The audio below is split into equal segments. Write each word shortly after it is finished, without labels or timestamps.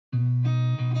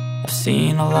I've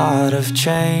seen a lot of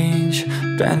change,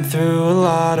 been through a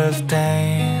lot of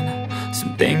pain.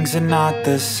 Some things are not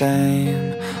the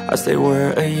same as they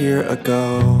were a year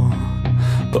ago,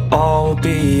 but all will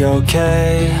be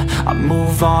okay. I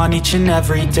move on each and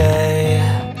every day.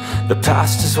 The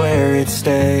past is where it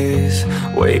stays,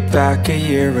 way back a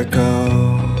year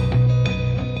ago.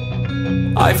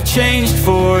 I've changed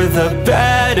for the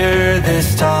better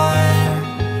this time.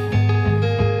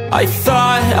 I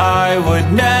thought I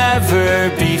would never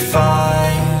be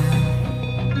fine.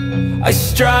 I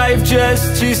strive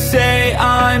just to say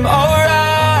I'm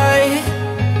alright,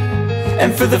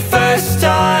 and for the first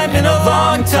time in a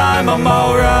long time I'm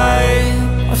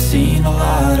alright. I've seen a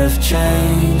lot of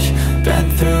change,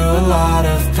 been through a lot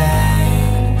of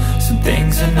pain. Some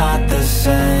things are not the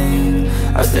same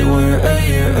as they were a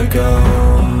year ago,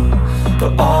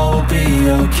 but all will be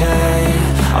okay.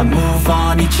 I move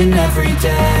on each and every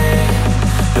day.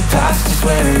 The past is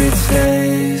where it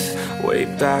stays, way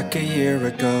back a year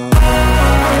ago.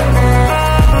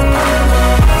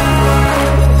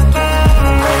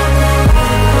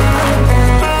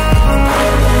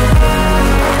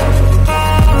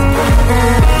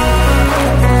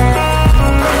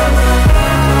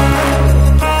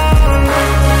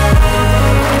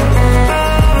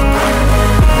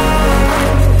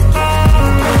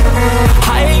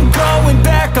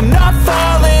 I'm not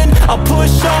falling, I'll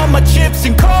push all my chips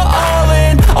and call all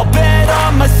in. I'll bet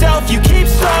on myself, you keep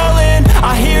stalling.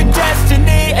 I hear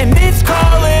destiny and it's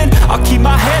calling. I'll keep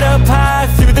my head up high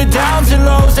through the downs and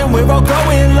lows, and we're all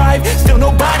going life. Still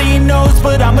nobody knows,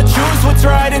 but I'ma choose what's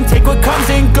right and take what comes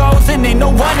and goes. And ain't no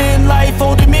one in life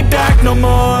holding me back no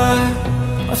more.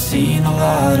 I've seen a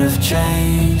lot of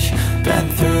change, been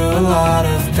through a lot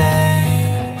of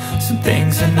pain. Some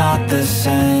things are not the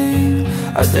same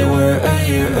as they were a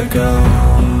year ago,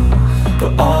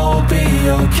 but all will be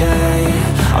okay.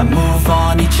 I move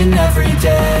on each and every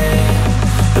day.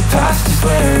 The past is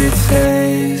where it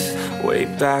stays, way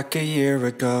back a year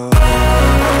ago.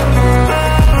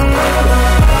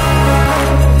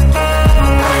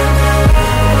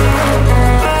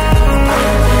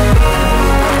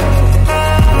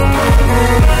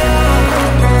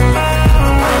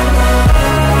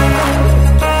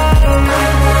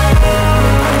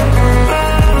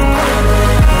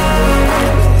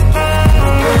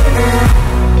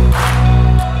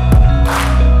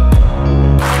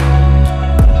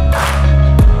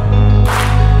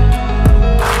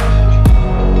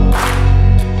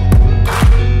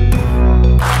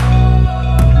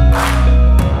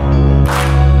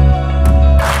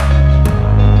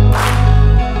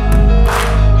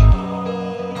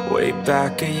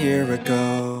 Back a year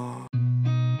ago.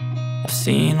 I've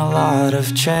seen a lot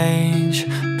of change,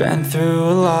 been through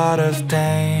a lot of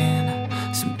pain.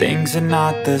 Some things are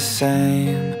not the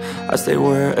same as they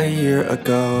were a year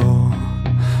ago,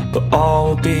 but all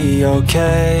will be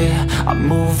okay. I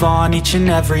move on each and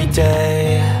every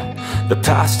day. The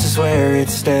past is where it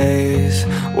stays,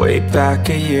 way back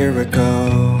a year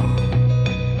ago.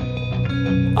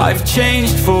 I've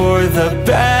changed for the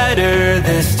better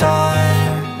this time.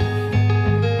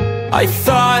 I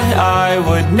thought I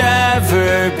would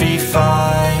never be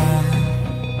fine.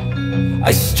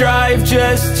 I strive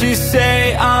just to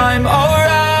say I'm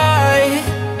alright,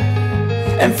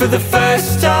 and for the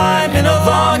first time in a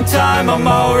long time I'm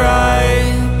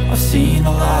alright. I've seen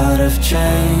a lot of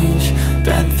change,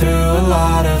 been through a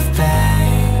lot of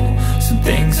pain. Some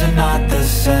things are not the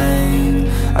same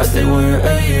as they were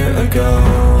a year ago,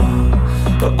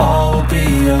 but all will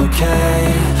be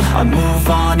okay. I move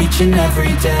on each and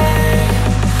every day.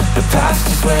 The past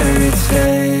is where it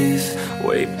stays,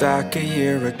 way back a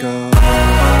year ago.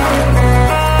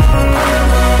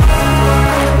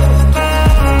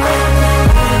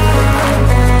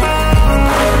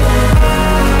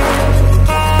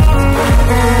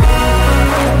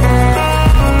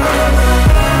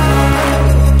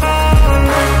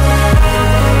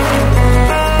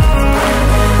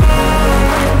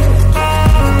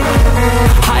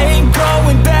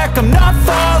 I'm not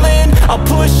falling, I'll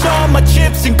push all my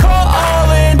chips and call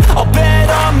all in. I'll bet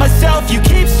on myself, you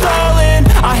keep stalling.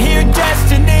 I hear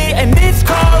destiny and it's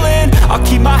calling. I'll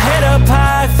keep my head up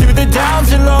high through the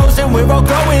downs and lows, and we're all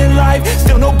going life.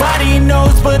 Still nobody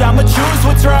knows, but I'ma choose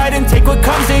what's right and take what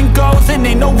comes and goes. And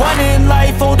ain't no one in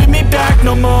life holding me back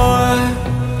no more.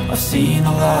 I've seen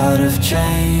a lot of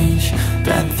change,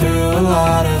 been through a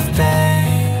lot of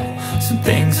pain. Some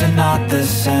things are not the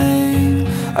same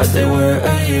as they were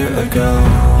a year ago,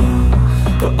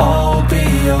 but all will be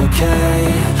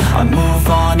okay. I move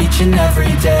on each and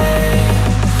every day.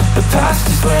 The past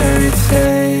is where it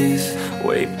stays,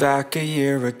 way back a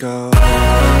year ago.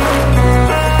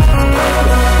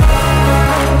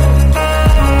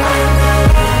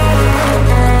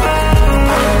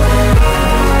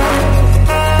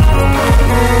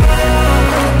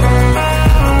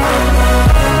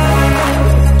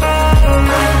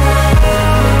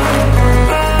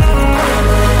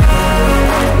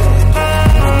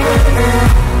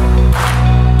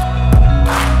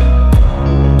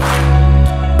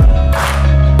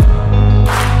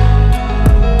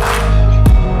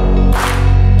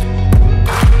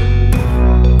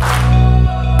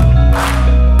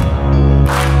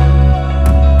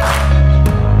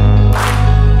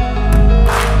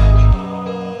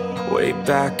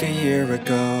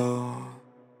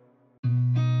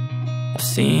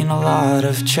 Seen a lot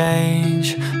of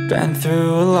change, been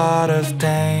through a lot of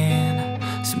pain.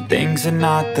 Some things are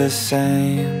not the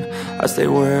same as they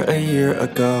were a year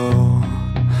ago,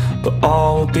 but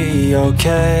all will be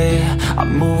okay. I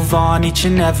move on each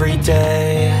and every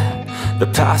day. The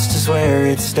past is where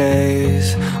it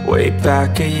stays, way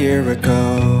back a year ago.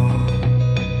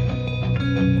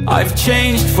 I've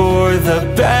changed for the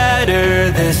better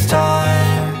this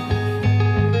time.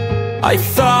 I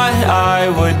thought I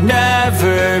would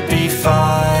never be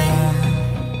fine.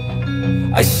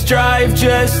 I strive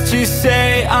just to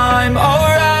say I'm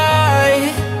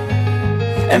alright,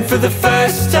 and for the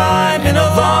first time in a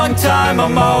long time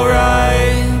I'm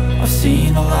alright. I've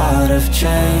seen a lot of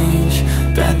change,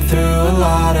 been through a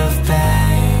lot of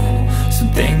pain.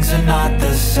 Some things are not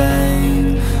the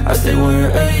same as they were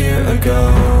a year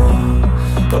ago,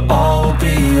 but all will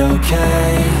be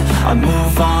okay. I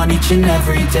move on each and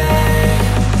every day.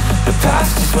 The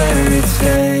past is where it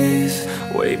stays,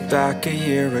 way back a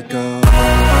year ago.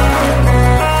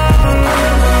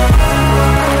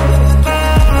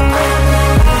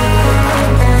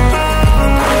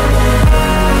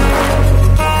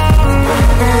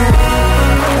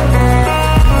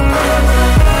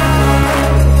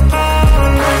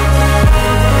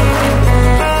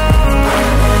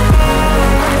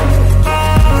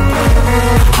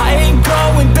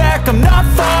 I'm not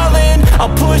falling,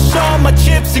 I'll push all my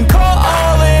chips and call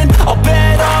all in. I'll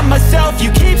bet on myself, you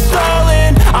keep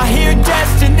stalling. I hear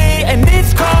destiny and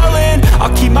it's calling.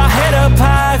 I'll keep my head up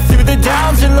high through the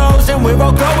downs and lows, and where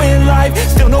I'll go in life,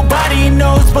 still nobody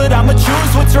knows. But I'ma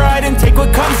choose what's right and take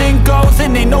what comes and goes,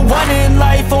 and ain't no one in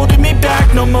life holding me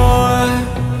back no more.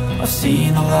 I've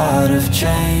seen a lot of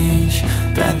change,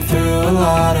 been through a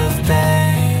lot of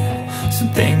pain. Some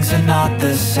things are not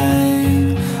the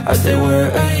same as they were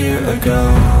a year ago,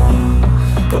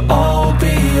 but all will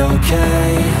be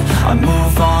okay. I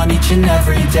move on each and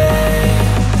every day.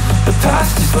 The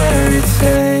past is where it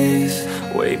stays,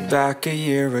 way back a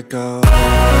year ago.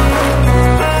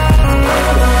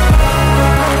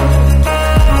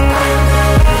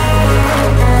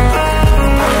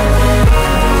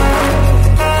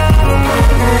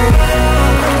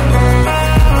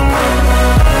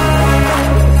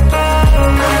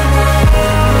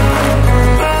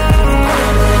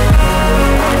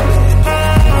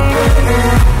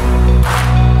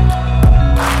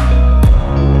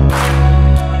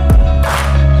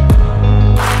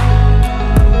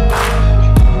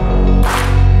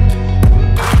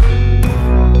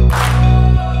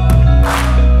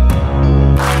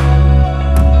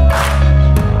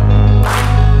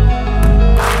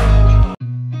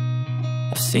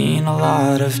 Seen a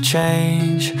lot of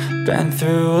change, been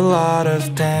through a lot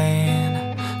of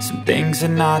pain. Some things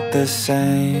are not the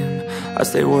same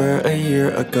as they were a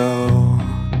year ago,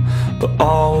 but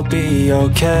all will be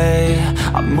okay.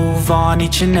 I move on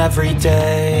each and every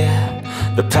day.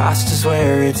 The past is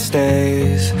where it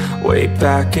stays, way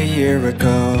back a year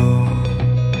ago.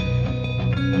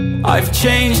 I've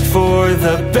changed for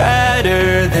the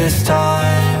better this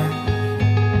time.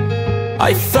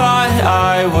 I thought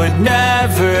I would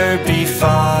never be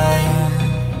fine.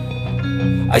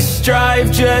 I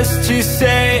strive just to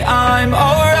say I'm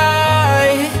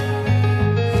alright,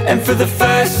 and for the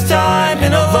first time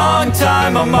in a long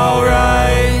time I'm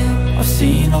alright. I've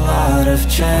seen a lot of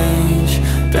change,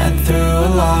 been through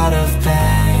a lot of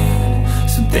pain.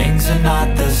 Some things are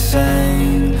not the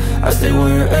same as they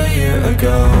were a year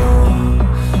ago,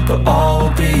 but all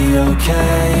will be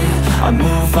okay. I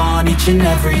move on each and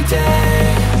every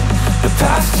day. The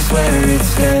past is where it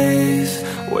stays,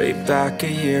 way back a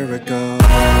year ago.